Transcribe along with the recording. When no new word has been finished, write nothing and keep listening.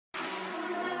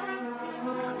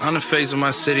On the face of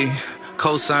my city,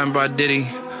 co-signed by Diddy.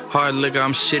 Hard liquor,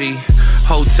 I'm shitty.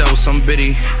 Hotel with some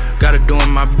biddy, gotta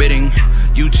doing my bidding.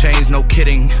 You changed, no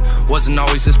kidding. Wasn't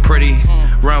always this pretty.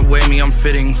 Run with me, I'm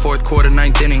fitting. Fourth quarter,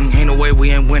 ninth inning. Ain't no way we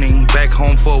ain't winning. Back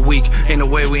home for a week. Ain't no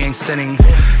way we ain't sinning.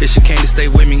 If she came to stay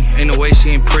with me, ain't no way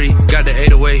she ain't pretty. Got the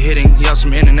 808 hitting. Y'all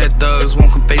some internet thugs,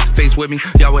 won't come face to face with me.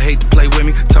 Y'all would hate to play with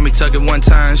me. Tell me tuck it one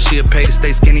time, she'll pay to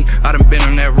stay skinny. I done been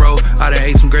on that road, I done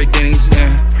ate some great Denny's,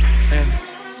 yeah.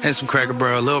 And some Cracker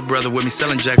Barrel, little brother with me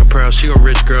selling jacket apparel. She a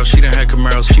rich girl, she done had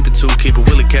Camaros. Keep it two, keep it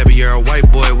Willie Caballero.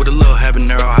 White boy with a little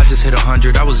habanero. I just hit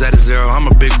 100, I was at a 0. I'm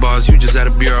a big boss, you just at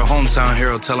a bureau. Hometown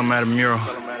hero, tell him at a mural.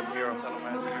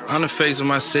 On the face of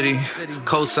my city,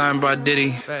 co-signed by Diddy.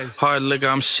 Hard liquor,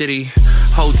 I'm shitty.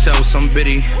 Hotel with some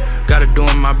biddy, gotta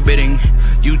doing my bidding.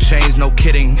 You changed, no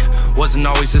kidding. Wasn't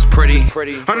always this pretty.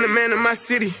 I'm the man of my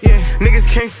city. Niggas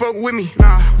can't fuck with me.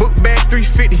 Book bag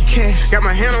 350. Got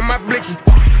my hand on my blicky.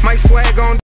 My swag on.